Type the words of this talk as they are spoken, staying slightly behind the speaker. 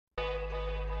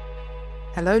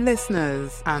Hello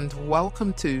listeners, and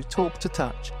welcome to Talk to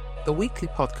Touch, the weekly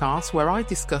podcast where I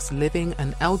discuss living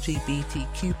an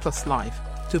LGBTQ plus life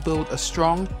to build a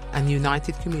strong and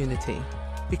united community,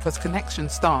 because connection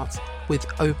starts with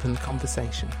open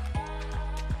conversation.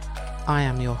 I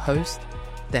am your host,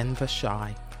 Denver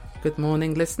Shy. Good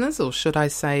morning listeners, or should I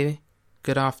say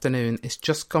good afternoon. It's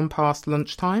just gone past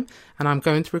lunchtime and I'm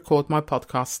going to record my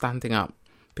podcast standing up,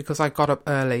 because I got up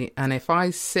early, and if I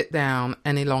sit down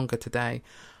any longer today,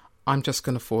 I'm just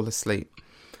going to fall asleep.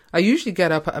 I usually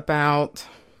get up at about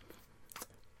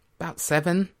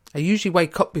 7. I usually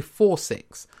wake up before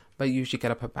 6, but I usually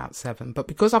get up about 7. But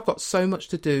because I've got so much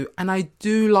to do, and I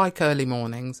do like early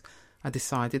mornings, I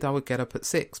decided I would get up at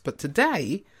 6. But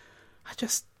today, I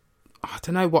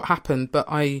don't know what happened, but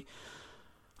I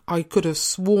could have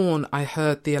sworn I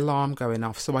heard the alarm going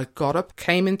off. So I got up,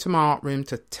 came into my art room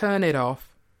to turn it off.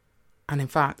 And in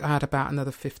fact, I had about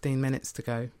another 15 minutes to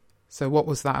go. So what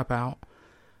was that about?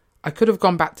 I could have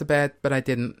gone back to bed, but I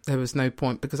didn't. There was no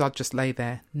point, because I'd just lay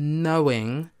there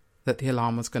knowing that the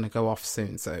alarm was going to go off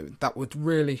soon. So that would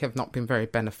really have not been very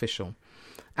beneficial.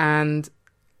 And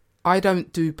I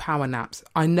don't do power naps.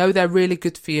 I know they're really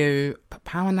good for you, but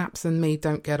power naps and me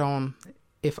don't get on.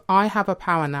 If I have a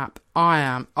power nap,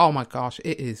 oh my gosh,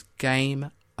 it is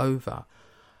game over.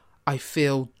 I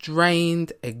feel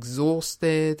drained,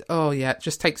 exhausted. Oh yeah, it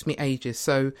just takes me ages.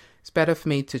 So it's better for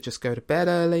me to just go to bed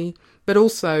early. But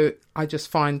also, I just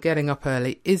find getting up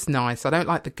early is nice. I don't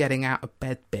like the getting out of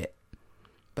bed bit.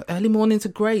 But early mornings are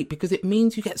great because it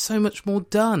means you get so much more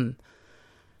done.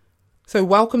 So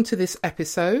welcome to this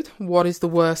episode. What is the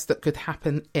worst that could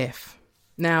happen if?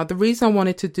 Now, the reason I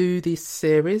wanted to do this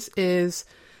series is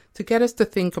to get us to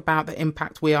think about the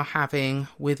impact we are having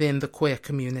within the queer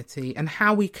community and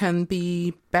how we can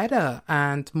be better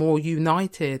and more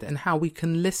united, and how we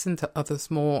can listen to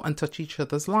others more and touch each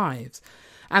other's lives.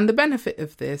 And the benefit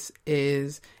of this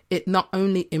is it not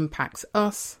only impacts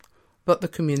us, but the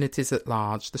communities at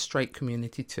large, the straight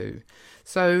community too.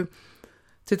 So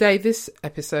today, this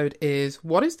episode is,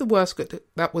 what is the worst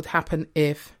that would happen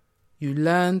if you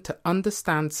learn to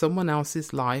understand someone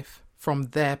else's life from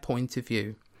their point of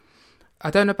view? I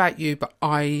don't know about you, but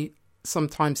I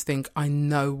sometimes think I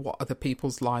know what other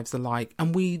people's lives are like.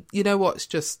 And it's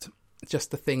just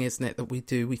the thing, isn't it, that we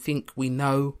do? We think we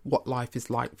know what life is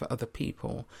like for other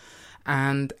people.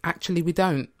 And actually we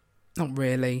don't. Not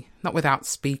really. Not without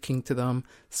speaking to them,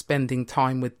 spending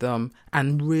time with them,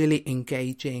 and really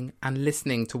engaging and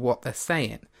listening to what they're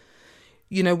saying.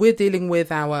 We're dealing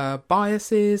with our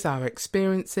biases, our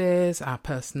experiences, our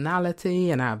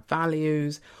personality and our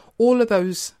values. All of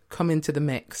those come into the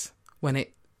mix when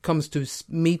it comes to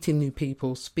meeting new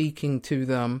people, speaking to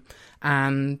them,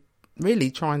 and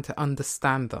really trying to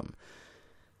understand them.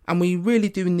 And we really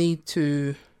do need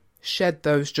to shed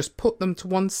those, just put them to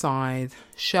one side,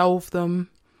 shelve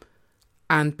them,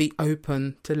 and be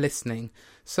open to listening.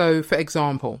 So, for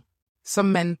example,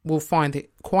 some men will find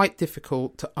it quite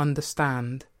difficult to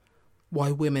understand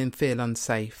why women feel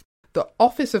unsafe. The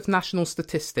Office of National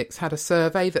Statistics had a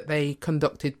survey that they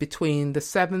conducted between the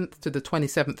 7th to the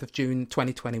 27th of June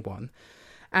 2021.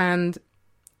 And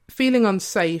feeling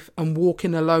unsafe and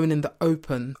walking alone in the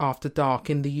open after dark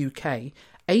in the UK,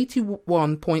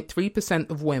 81.3%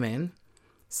 of women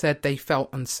said they felt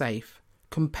unsafe,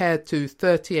 compared to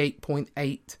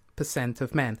 38.8%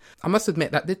 of men. I must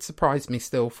admit that did surprise me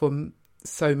still for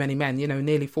so many men.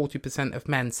 Nearly 40% of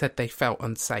men said they felt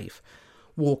unsafe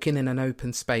walking in an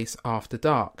open space after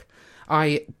dark.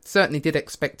 I certainly did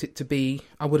expect it to be,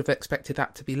 I would have expected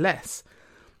that to be less.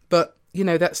 But,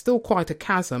 that's still quite a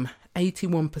chasm.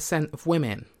 81% of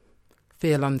women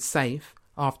feel unsafe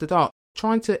after dark.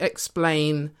 Trying to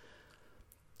explain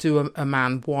to a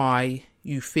man why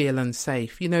you feel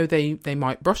unsafe, they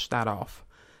might brush that off.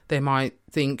 They might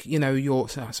think,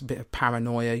 that's a bit of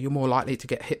paranoia, you're more likely to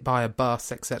get hit by a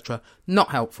bus, etc.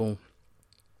 Not helpful.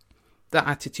 That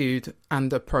attitude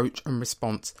and approach and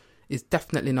response is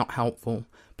definitely not helpful,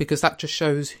 because that just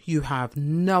shows you have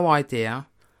no idea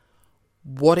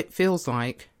what it feels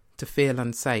like to feel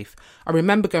unsafe. I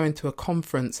remember going to a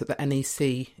conference at the NEC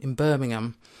in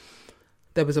Birmingham.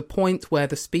 There was a point where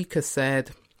the speaker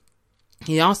said,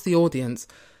 he asked the audience,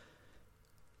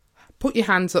 put your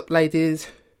hands up, ladies,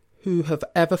 who have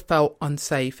ever felt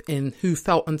unsafe in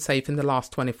the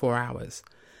last 24 hours.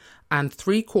 And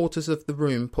 3/4 of the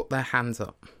room put their hands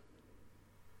up.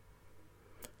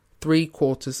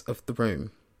 3/4 of the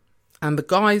room. And the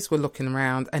guys were looking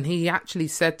around, and he actually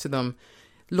said to them,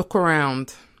 look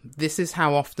around, this is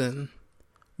how often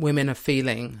women are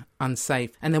feeling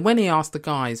unsafe. And then when he asked the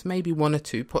guys, maybe 1 or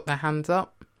 2 put their hands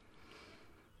up.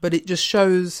 But it just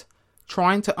shows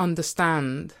trying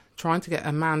to get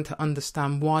a man to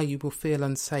understand why you will feel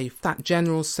unsafe, that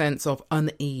general sense of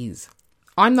unease.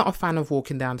 I'm not a fan of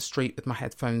walking down the street with my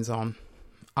headphones on.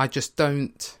 I just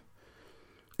don't.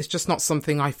 It's just not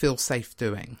something I feel safe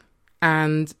doing.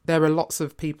 And there are lots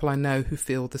of people I know who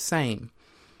feel the same.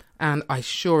 And I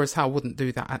sure as hell wouldn't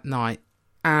do that at night.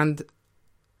 And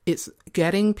it's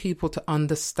getting people to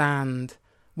understand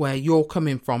where you're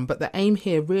coming from. But the aim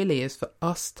here really is for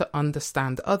us to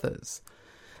understand others.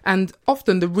 And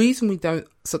often the reason we don't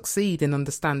succeed in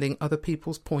understanding other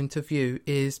people's point of view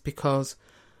is because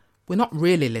we're not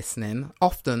really listening.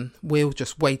 Often we're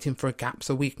just waiting for a gap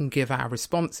so we can give our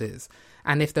responses.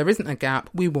 And if there isn't a gap,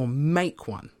 we will make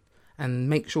one and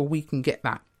make sure we can get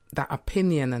that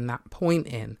opinion and that point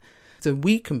in so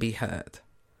we can be heard.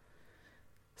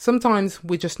 Sometimes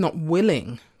we're just not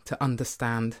willing to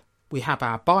understand. We have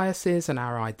our biases and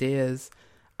our ideas,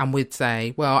 and we'd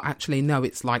say, well, actually, no,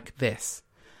 it's like this.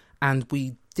 And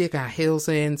we dig our heels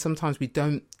in. Sometimes we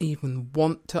don't even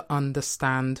want to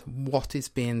understand what is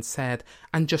being said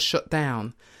and just shut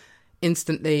down.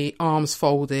 Instantly, arms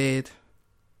folded,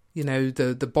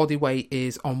 the body weight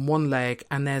is on one leg,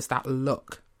 and there's that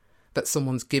look that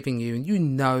someone's giving you.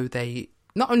 And they,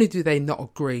 not only do they not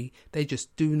agree, they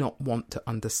just do not want to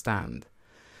understand.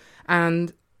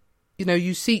 And,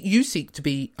 you seek to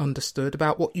be understood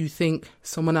about what you think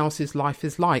someone else's life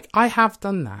is like. I have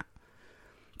done that.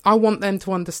 I want them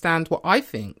to understand what I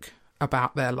think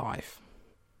about their life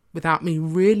without me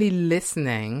really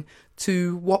listening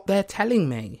to what they're telling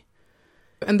me.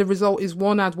 And the result is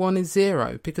 1 + 1 is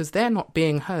 0 because they're not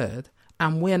being heard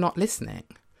and we're not listening.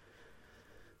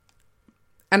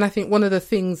 And I think one of the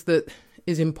things that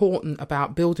is important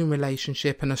about building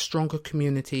relationship and a stronger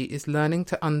community is learning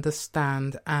to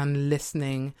understand and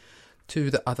listening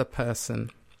to the other person.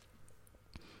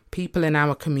 People in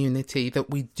our community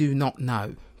that we do not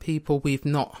know. People we've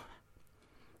not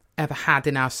ever had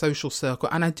in our social circle.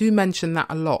 And I do mention that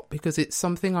a lot because it's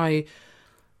something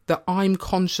that I'm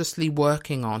consciously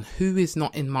working on. Who is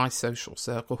not in my social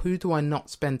circle? Who do I not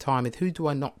spend time with? Who do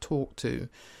I not talk to?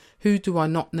 Who do I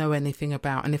not know anything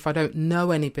about? And if I don't know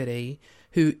anybody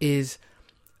who is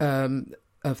on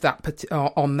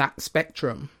that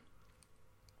spectrum,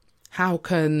 how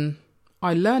can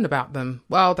I learn about them?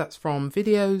 Well, that's from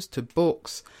videos to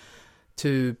books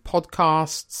to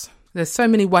podcasts. There's so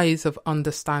many ways of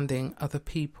understanding other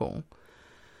people.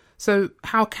 So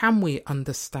how can we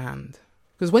understand?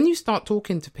 Because when you start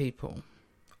talking to people,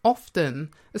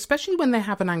 often, especially when they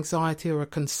have an anxiety or a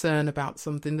concern about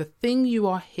something, the thing you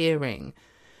are hearing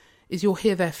is you'll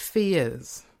hear their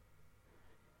fears.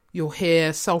 You'll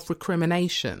hear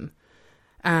self-recrimination.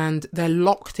 And they're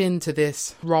locked into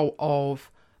this role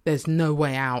of there's no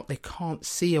way out. They can't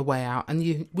see a way out.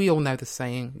 And we all know the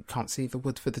saying, you can't see the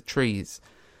wood for the trees.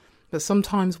 But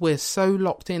sometimes we're so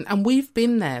locked in, and we've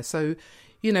been there. So,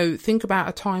 think about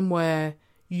a time where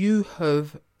you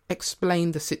have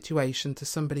explained the situation to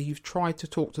somebody. You've tried to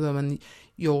talk to them, and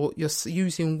you're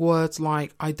using words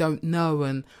like, I don't know,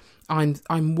 and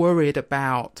I'm worried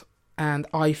about, and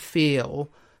I feel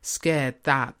scared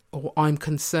that, or I'm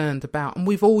concerned about. And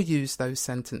we've all used those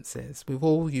sentences. We've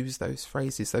all used those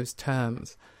phrases, those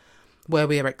terms, where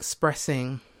we are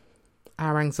expressing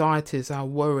our anxieties, our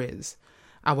worries,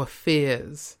 our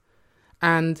fears,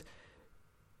 and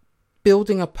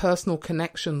building a personal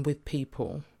connection with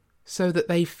people so that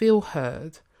they feel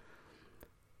heard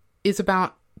is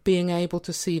about being able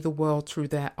to see the world through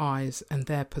their eyes and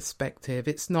their perspective.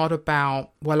 It's not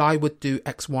about, well, I would do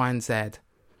X, Y, and Z.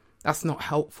 That's not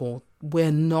helpful.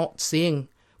 We're not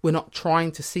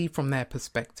trying to see from their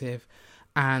perspective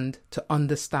and to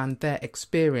understand their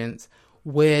experience.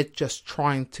 We're just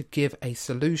trying to give a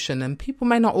solution. And people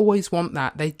may not always want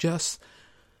that. They just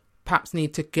perhaps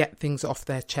need to get things off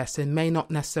their chest and may not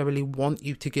necessarily want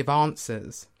you to give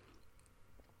answers.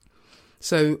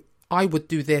 So I would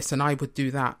do this and I would do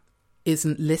that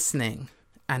isn't listening,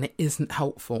 and it isn't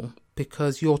helpful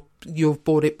because you've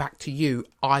brought it back to you.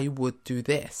 I would do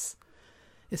this.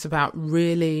 It's about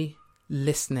really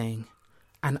listening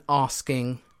and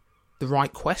asking the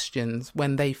right questions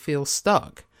when they feel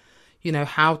stuck.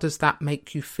 How does that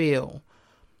make you feel?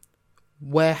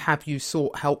 Where have you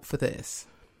sought help for this?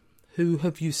 Who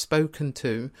have you spoken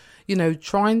to?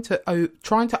 Trying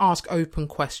to ask open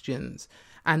questions,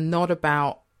 and not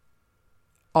about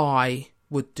I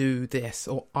would do this,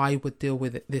 or I would deal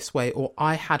with it this way, or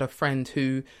I had a friend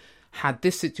who had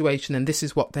this situation and this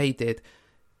is what they did.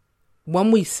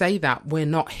 When we say that, we're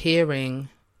not hearing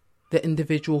the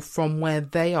individual from where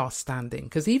they are standing.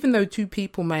 Because even though two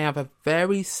people may have a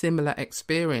very similar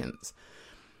experience,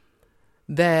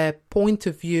 their point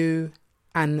of view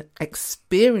And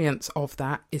experience of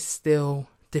that is still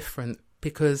different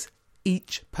because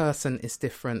each person is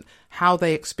different. How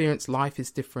they experience life is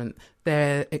different.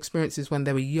 Their experiences when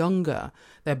they were younger,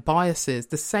 their biases,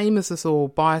 the same as us all,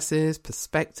 biases,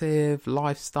 perspective,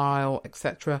 lifestyle,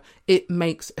 etc. It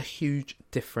makes a huge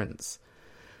difference.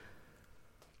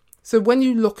 So when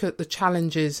you look at the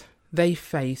challenges they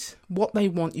face, what they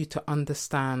want you to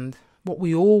understand, what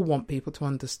we all want people to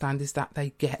understand is that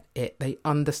they get it. They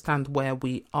understand where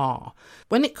we are.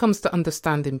 When it comes to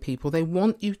understanding people, they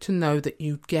want you to know that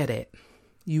you get it.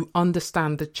 You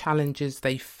understand the challenges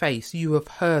they face. You have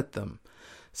heard them.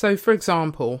 So, for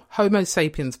example, Homo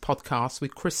Sapiens podcast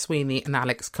with Chris Sweeney and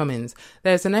Alex Cummins.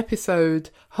 There's an episode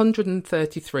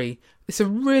 133. It's a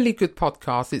really good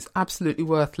podcast. It's absolutely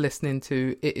worth listening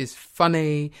to. It is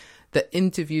funny. The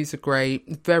interviews are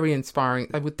great, very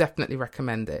inspiring. I would definitely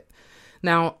recommend it.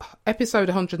 Now, episode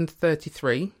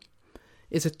 133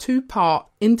 is a 2-part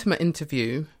intimate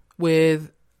interview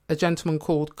with a gentleman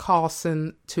called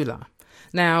Carson Tula.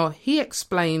 Now, he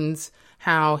explains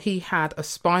how he had a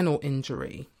spinal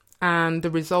injury and the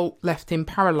result left him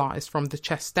paralysed from the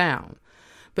chest down.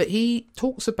 But he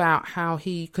talks about how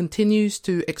he continues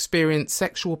to experience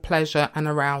sexual pleasure and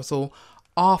arousal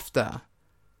after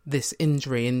this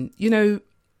injury. And, you know,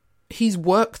 he's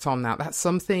worked on that. That's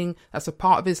something that's a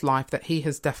part of his life that he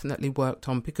has definitely worked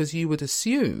on, because you would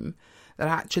assume that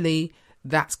actually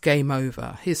that's game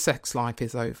over. His sex life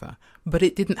is over. But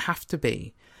it didn't have to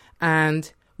be.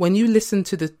 And when you listen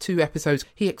to the 2 episodes,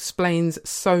 he explains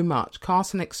so much.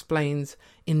 Carson explains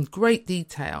in great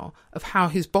detail of how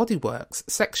his body works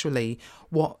sexually,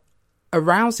 what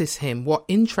arouses him, what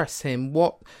interests him,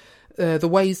 what the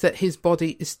ways that his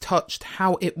body is touched,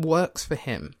 how it works for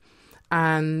him.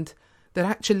 And that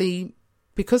actually,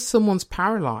 because someone's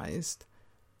paralysed,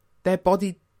 their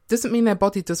body doesn't mean their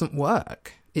body doesn't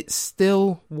work. It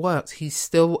still works. He's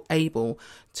still able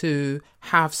to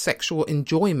have sexual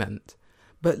enjoyment.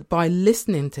 But by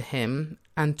listening to him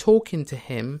and talking to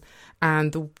him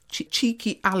and the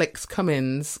cheeky Alex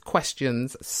Cummins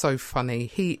questions, so funny.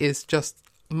 He is just,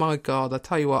 my God, I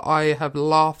tell you what, I have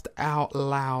laughed out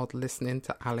loud listening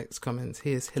to Alex Cummins.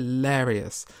 He is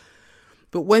hilarious.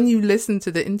 But when you listen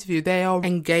to the interview, they are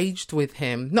engaged with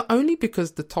him, not only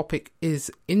because the topic is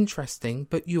interesting,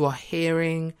 but you are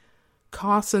hearing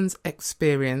Carson's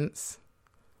experience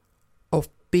of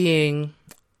being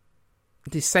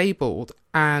disabled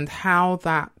and how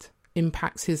that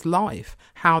impacts his life,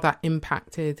 how that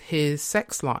impacted his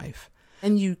sex life.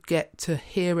 And you get to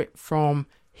hear it from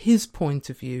his point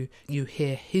of view. You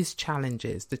hear his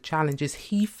challenges, the challenges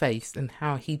he faced and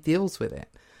how he deals with it.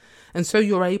 And so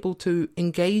you're able to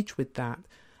engage with that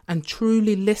and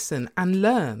truly listen and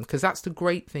learn, because that's the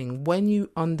great thing. When you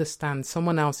understand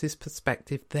someone else's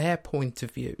perspective, their point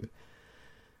of view,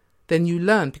 then you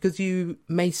learn, because you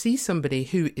may see somebody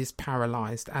who is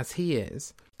paralysed as he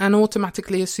is and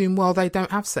automatically assume, well, they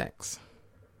don't have sex.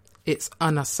 It's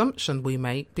an assumption we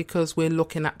make because we're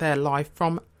looking at their life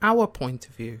from our point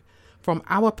of view, from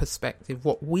our perspective,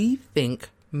 what we think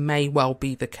may well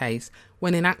be the case,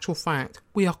 when in actual fact,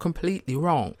 we are completely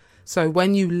wrong. So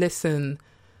when you listen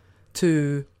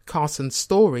to Carson's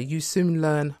story, you soon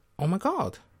learn, oh my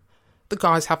God, the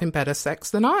guy's having better sex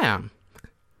than I am.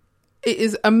 It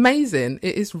is amazing.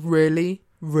 It is really,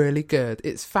 really good.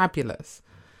 It's fabulous.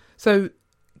 So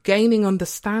gaining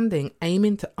understanding,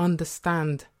 aiming to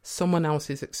understand someone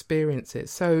else's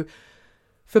experiences. So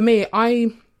for me,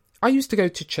 I used to go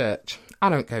to church. I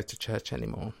don't go to church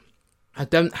anymore. I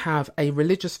don't have a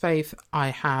religious faith. I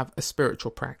have a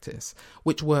spiritual practice,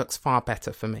 which works far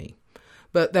better for me.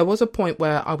 But there was a point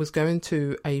where I was going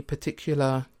to a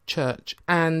particular church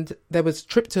and there was a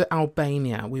trip to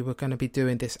Albania. We were going to be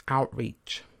doing this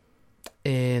outreach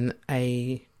in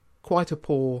quite a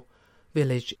poor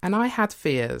village. And I had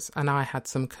fears and I had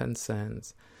some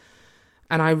concerns.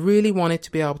 And I really wanted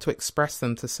to be able to express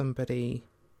them to somebody.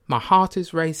 My heart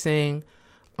is racing.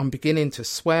 I'm beginning to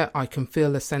sweat. I can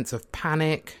feel a sense of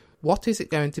panic. What is it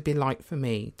going to be like for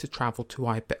me to travel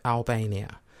to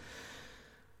Albania?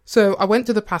 So I went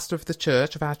to the pastor of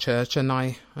our church, and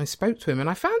I spoke to him, and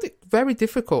I found it very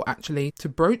difficult actually to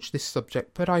broach this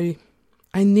subject, but I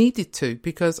needed to,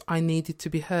 because I needed to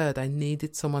be heard. I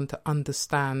needed someone to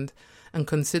understand and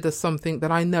consider something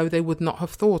that I know they would not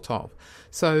have thought of.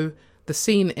 So the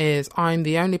scene is, I'm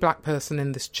the only black person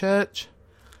in this church.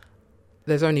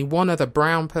 There's only one other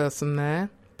brown person there,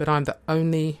 but I'm the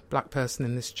only black person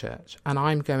in this church, and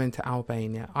I'm going to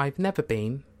Albania. I've never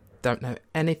been, don't know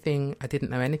anything. I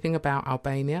didn't know anything about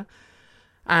Albania.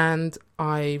 And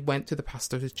I went to the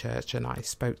pastor of the church and I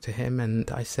spoke to him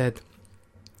and I said,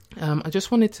 I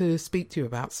just wanted to speak to you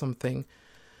about something.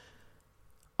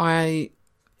 I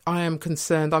am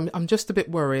concerned. I'm just a bit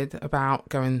worried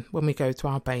about when we go to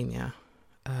Albania,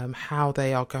 how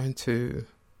they are going to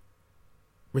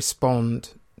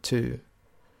respond to,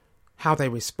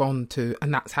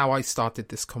 and that's how I started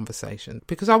this conversation,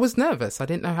 because I was nervous. I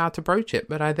didn't know how to broach it,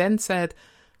 but I then said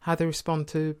how they respond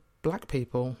to black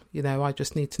people. I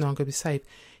just need to know I'm going to be safe.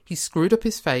 He screwed up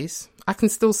his face. I can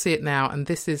still see it now, and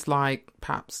this is like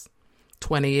perhaps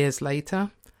 20 years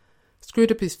later.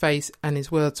 Screwed up his face, and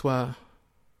his words were,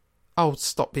 "Oh,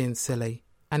 stop being silly."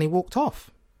 And he walked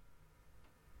off.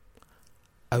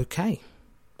 Okay.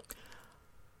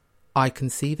 I can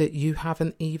see that you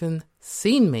haven't even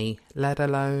seen me, let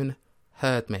alone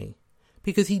heard me.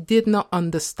 Because he did not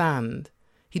understand.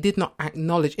 He did not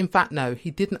acknowledge. In fact, no, he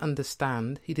didn't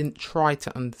understand. He didn't try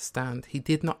to understand. He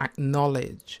did not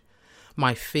acknowledge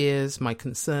my fears, my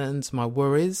concerns, my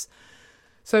worries.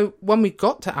 So when we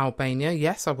got to Albania,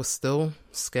 yes, I was still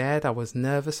scared. I was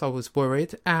nervous. I was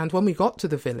worried. And when we got to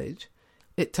the village,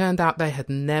 it turned out they had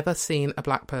never seen a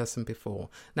black person before.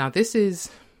 Now,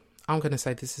 I'm going to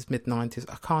say this is mid-90s.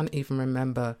 I can't even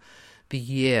remember the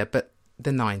year, but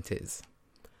the 90s.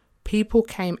 People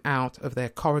came out of their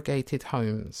corrugated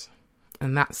homes,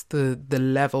 and that's the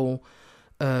level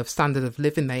of standard of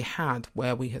living they had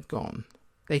where we had gone.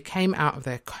 They came out of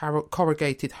their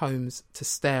corrugated homes to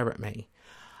stare at me.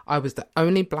 I was the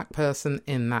only black person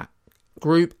in that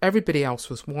group. Everybody else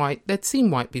was white. They'd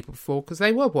seen white people before because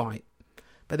they were white,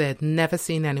 but they had never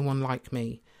seen anyone like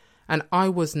me. And I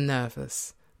was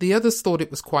nervous. The others thought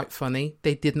it was quite funny.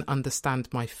 They didn't understand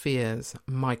my fears,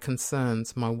 my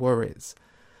concerns, my worries.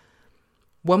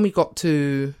 When we got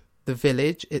to the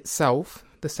village itself,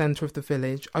 the centre of the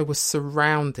village, I was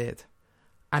surrounded,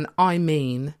 and I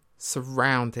mean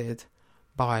surrounded,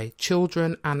 by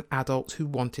children and adults who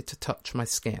wanted to touch my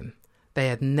skin. They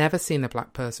had never seen a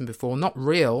black person before, not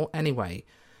real anyway.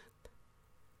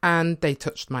 And they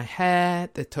touched my hair,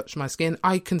 they touched my skin.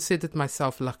 I considered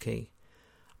myself lucky.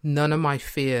 None of my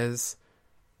fears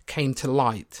came to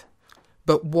light.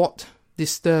 But what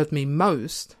disturbed me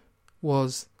most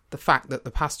was the fact that the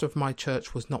pastor of my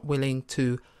church was not willing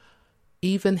to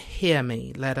even hear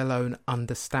me, let alone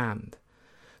understand.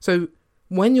 So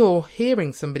when you're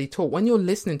hearing somebody talk, when you're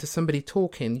listening to somebody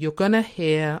talking, you're going to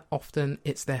hear often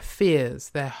it's their fears,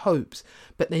 their hopes,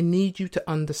 but they need you to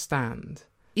understand.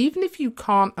 Even if you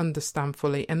can't understand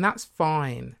fully, and that's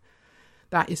fine.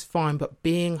 That is fine, but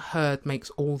being heard makes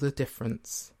all the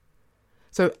difference.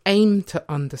 So aim to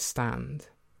understand.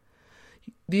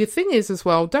 The thing is as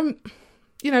well, don't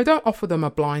offer them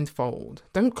a blindfold.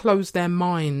 Don't close their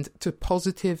mind to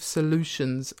positive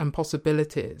solutions and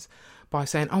possibilities by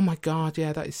saying, "Oh my God,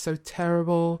 yeah, that is so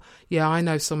terrible. Yeah, I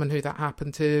know someone who that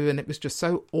happened to, and it was just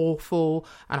so awful,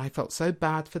 and I felt so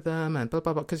bad for them," and blah,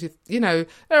 blah, blah. Because, they're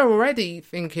already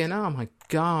thinking, "Oh my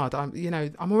God,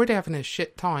 I'm already having a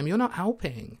shit time." You're not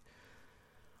helping.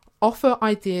 Offer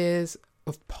ideas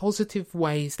of positive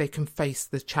ways they can face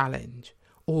the challenge.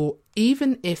 Or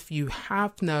even if you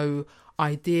have no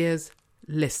ideas,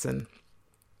 listen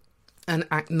and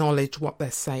acknowledge what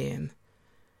they're saying.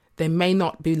 They may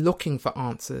not be looking for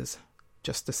answers,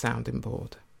 just a sounding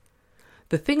board.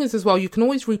 The thing is as well, you can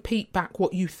always repeat back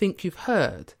what you think you've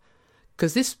heard,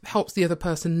 because this helps the other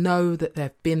person know that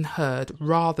they've been heard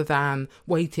rather than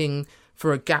waiting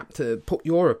for a gap to put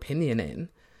your opinion in.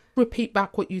 Repeat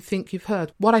back what you think you've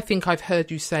heard. What I think I've heard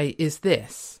you say is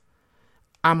this.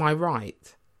 Am I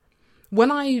right? When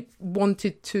I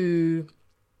wanted to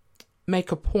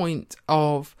make a point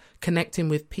of connecting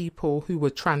with people who were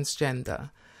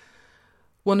transgender,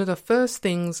 one of the first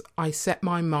things I set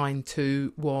my mind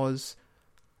to was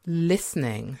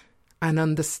listening and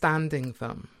understanding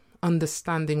them,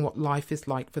 understanding what life is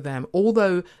like for them.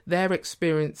 Although their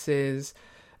experiences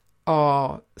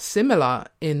are similar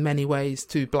in many ways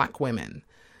to black women.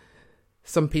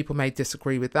 Some people may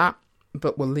disagree with that,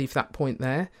 but we'll leave that point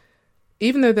there.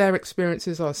 Even though their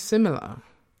experiences are similar,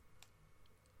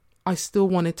 I still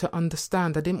wanted to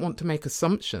understand. I didn't want to make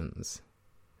assumptions.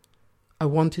 I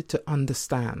wanted to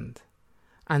understand.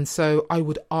 And so I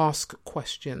would ask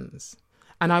questions.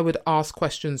 And I would ask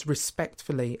questions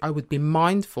respectfully. I would be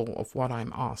mindful of what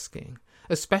I'm asking,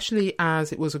 especially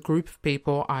as it was a group of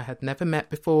people I had never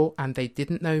met before and they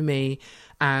didn't know me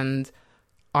and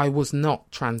I was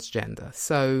not transgender.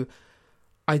 So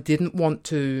I didn't want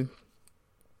to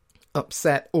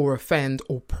upset or offend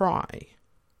or pry.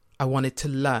 I wanted to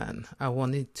learn. I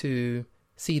wanted to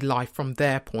see life from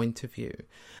their point of view.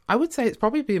 I would say it's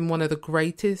probably been one of the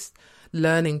greatest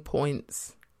learning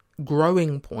points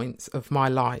growing points of my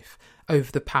life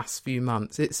over the past few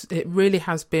months. It really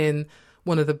has been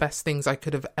one of the best things I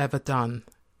could have ever done.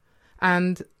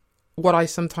 And what I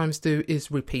sometimes do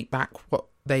is repeat back what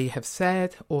they have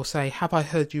said, or say, have I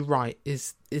heard you right?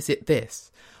 Is it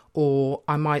this? Or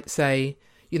I might say,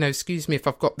 excuse me if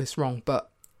I've got this wrong,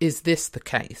 but is this the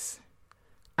case?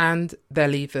 And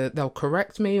they'll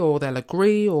correct me, or they'll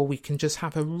agree, or we can just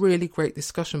have a really great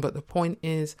discussion. But the point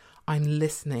is, I'm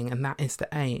listening, and that is the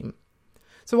aim.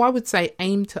 So I would say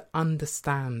aim to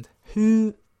understand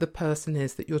who the person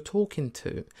is that you're talking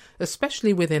to,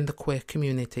 especially within the queer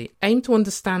community. Aim to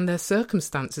understand their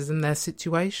circumstances and their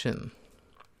situation.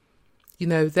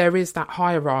 There is that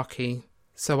hierarchy,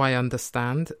 so I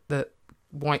understand that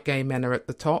white gay men are at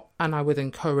the top, and I would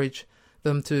encourage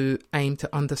them to aim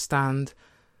to understand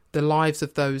the lives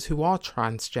of those who are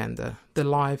transgender, the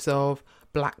lives of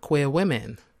black queer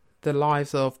women, the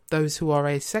lives of those who are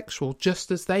asexual,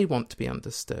 just as they want to be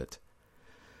understood.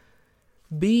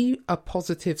 Be a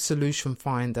positive solution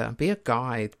finder, be a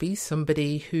guide, be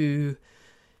somebody who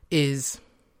is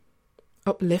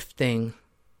uplifting,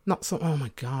 not so, oh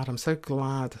my God, I'm so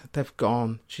glad they've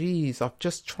gone. Jeez, I've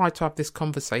just tried to have this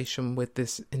conversation with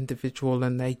this individual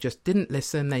and they just didn't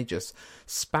listen. They just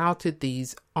spouted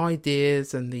these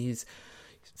ideas and these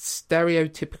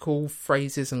stereotypical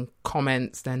phrases and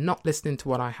comments. They're not listening to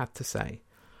what I had to say.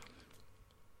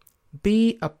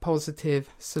 Be a positive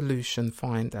solution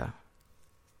finder.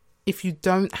 If you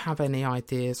don't have any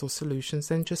ideas or solutions,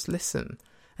 then just listen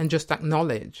and just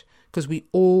acknowledge, because we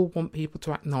all want people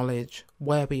to acknowledge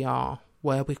where we are,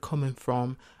 where we're coming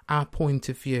from, our point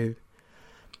of view.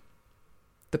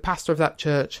 The pastor of that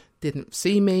church didn't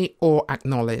see me or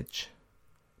acknowledge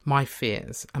my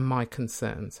fears and my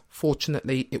concerns.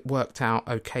 Fortunately, it worked out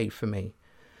okay for me.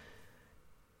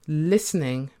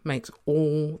 Listening makes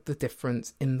all the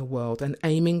difference in the world, and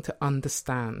aiming to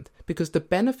understand, because the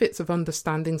benefits of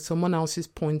understanding someone else's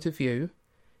point of view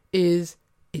is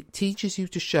it teaches you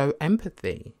to show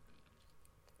empathy.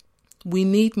 We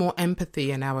need more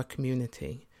empathy in our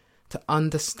community, to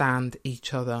understand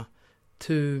each other,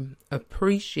 to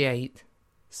appreciate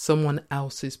someone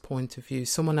else's point of view,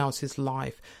 someone else's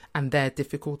life and their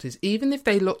difficulties. Even if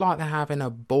they look like they're having a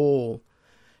ball,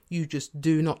 you just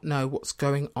do not know what's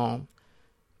going on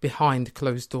behind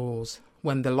closed doors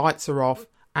when the lights are off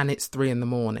and it's 3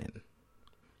 a.m.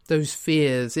 Those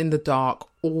fears in the dark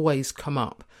always come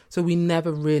up, so we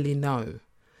never really know.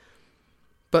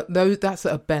 But though that's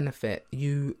a benefit,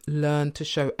 you learn to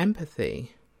show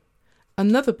empathy.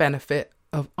 Another benefit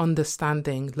of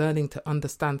learning to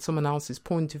understand someone else's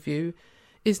point of view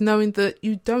is knowing that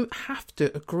you don't have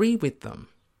to agree with them.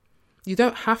 You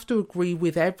don't have to agree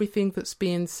with everything that's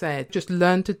being said. Just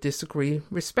learn to disagree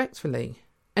respectfully.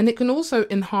 And it can also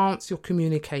enhance your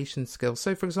communication skills.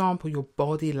 So, for example, your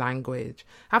body language.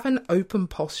 Have an open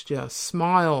posture,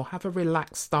 smile, have a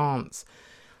relaxed stance.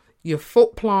 Your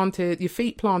feet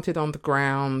planted on the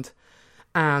ground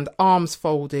and arms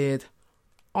folded,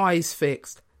 eyes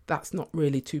fixed. That's not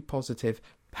really too positive.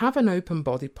 Have an open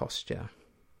body posture.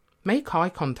 Make eye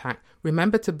contact.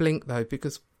 Remember to blink though,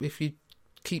 because if you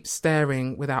keep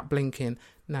staring without blinking,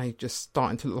 now you're just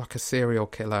starting to look like a serial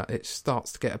killer. It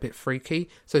starts to get a bit freaky.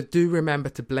 So do remember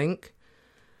to blink.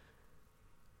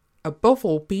 Above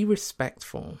all, be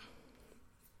respectful.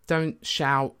 Don't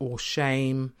shout or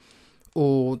shame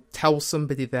or tell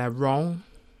somebody they're wrong.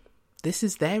 This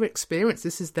is their experience.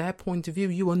 This is their point of view.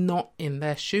 You are not in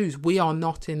their shoes. We are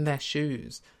not in their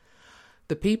shoes.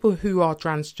 The people who are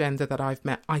transgender that I've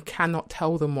met, I cannot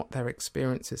tell them what their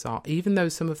experiences are. Even though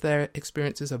some of their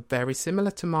experiences are very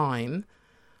similar to mine,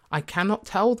 I cannot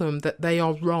tell them that they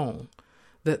are wrong,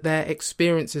 that their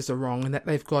experiences are wrong and that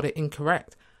they've got it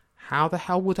incorrect. How the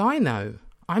hell would I know?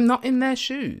 I'm not in their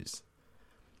shoes.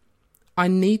 I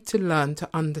need to learn to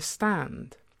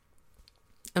understand.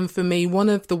 And for me, one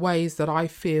of the ways that I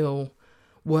feel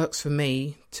works for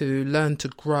me to learn to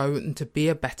grow and to be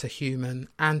a better human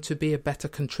and to be a better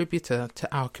contributor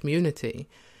to our community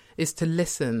is to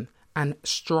listen and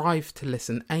strive to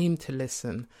listen, aim to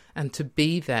listen, and to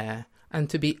be there and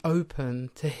to be open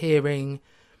to hearing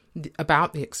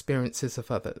about the experiences of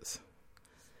others.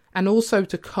 And also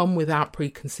to come without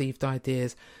preconceived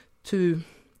ideas.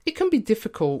 It can be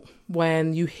difficult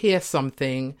when you hear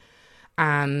something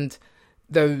and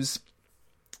those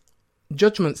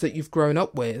judgments that you've grown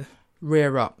up with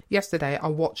rear up. Yesterday, I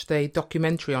watched a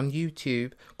documentary on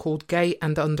YouTube called Gay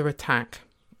and Under Attack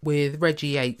with Reggie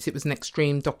Yates. It was an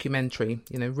extreme documentary,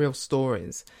 real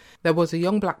stories. There was a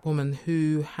young black woman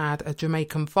who had a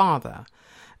Jamaican father,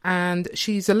 And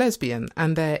she's a lesbian,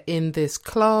 and they're in this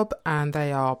club and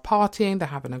they are partying, they're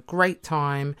having a great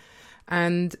time.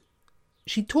 And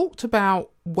she talked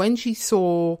about when she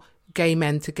saw gay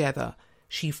men together,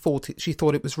 she thought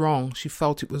it was wrong. She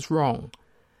felt it was wrong.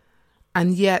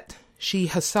 And yet she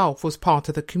herself was part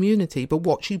of the community. But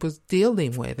what she was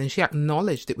dealing with, and she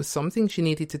acknowledged it was something she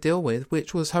needed to deal with,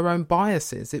 which was her own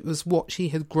biases. It was what she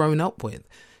had grown up with.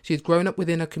 She had grown up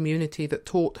within a community that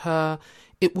taught her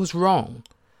it was wrong.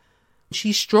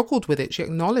 She struggled with it. She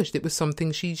acknowledged it was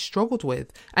something she struggled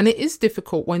with. And it is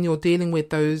difficult when you're dealing with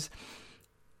those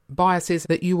biases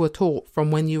that you were taught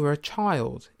from when you were a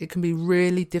child. It can be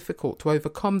really difficult to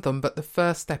overcome them, but the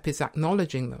first step is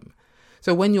acknowledging them.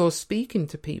 So when you're speaking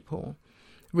to people,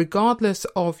 regardless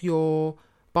of your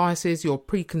biases, your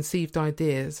preconceived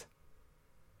ideas,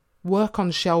 work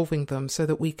on shelving them so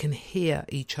that we can hear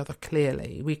each other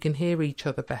clearly. We can hear each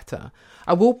other better.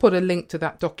 I will put a link to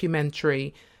that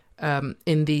documentary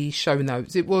in the show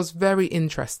notes. It was very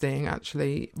interesting,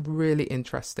 actually, really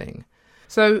interesting.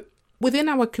 So within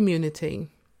our community,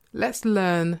 let's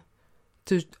learn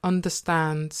to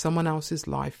understand someone else's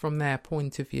life from their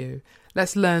point of view.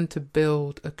 Let's learn to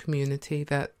build a community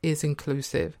that is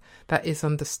inclusive, that is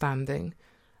understanding,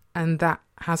 and that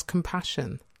has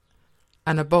compassion.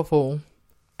 And above all,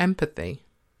 empathy.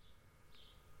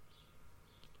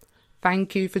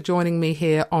 Thank you for joining me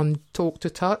here on Talk to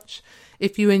Touch.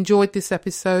 If you enjoyed this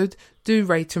episode, do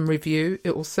rate and review.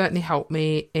 It will certainly help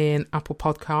me in Apple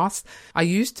Podcasts. I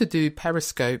used to do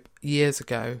Periscope years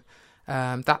ago.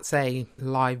 That's a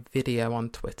live video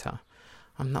on Twitter.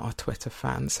 I'm not a Twitter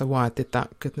fan, so why I did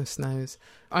that, goodness knows.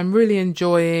 I'm really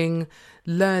enjoying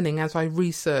learning as I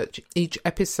research each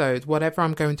episode. Whatever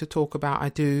I'm going to talk about, I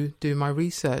do my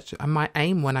research. And my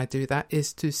aim when I do that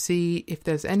is to see if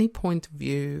there's any point of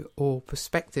view or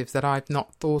perspectives that I've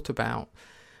not thought about.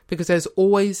 Because there's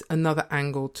always another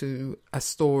angle to a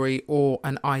story or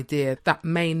an idea that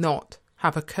may not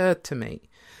have occurred to me.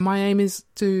 My aim is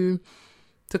to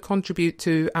contribute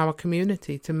to our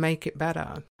community, to make it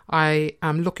better. I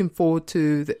am looking forward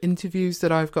to the interviews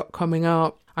that I've got coming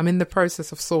up. I'm in the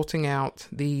process of sorting out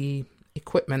the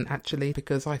equipment, actually,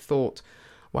 because I thought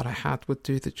what I had would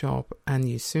do the job, and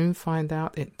you soon find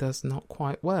out it does not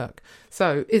quite work.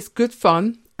 So it's good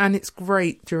fun, and it's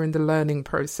great during the learning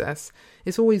process.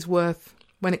 It's always worth,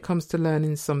 when it comes to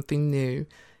learning something new,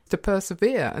 to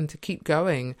persevere and to keep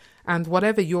going. And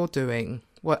whatever you're doing,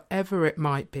 whatever it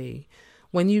might be,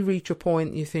 when you reach a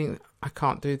point you think, I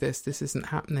can't do this isn't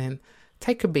happening,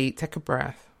 take a beat, take a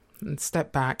breath, and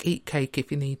step back, eat cake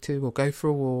if you need to, or go for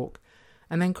a walk,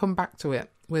 and then come back to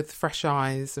it with fresh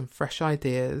eyes and fresh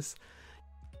ideas.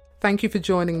 Thank you for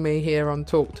joining me here on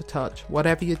Talk to Touch.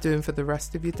 Whatever you're doing for the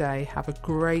rest of your day, have a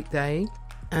great day,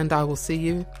 and I will see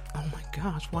you. Oh my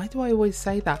gosh, why do I always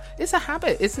say that? It's a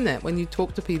habit, isn't it? When you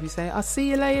talk to people, you say, I'll see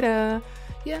you later.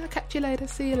 Yeah, I'll catch you later,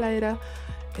 see you later.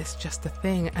 It's just a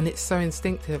thing, and it's so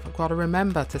instinctive. I've got to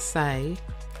remember to say,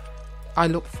 I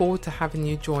look forward to having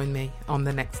you join me on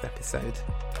the next episode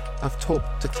of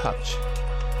Talk to Touch.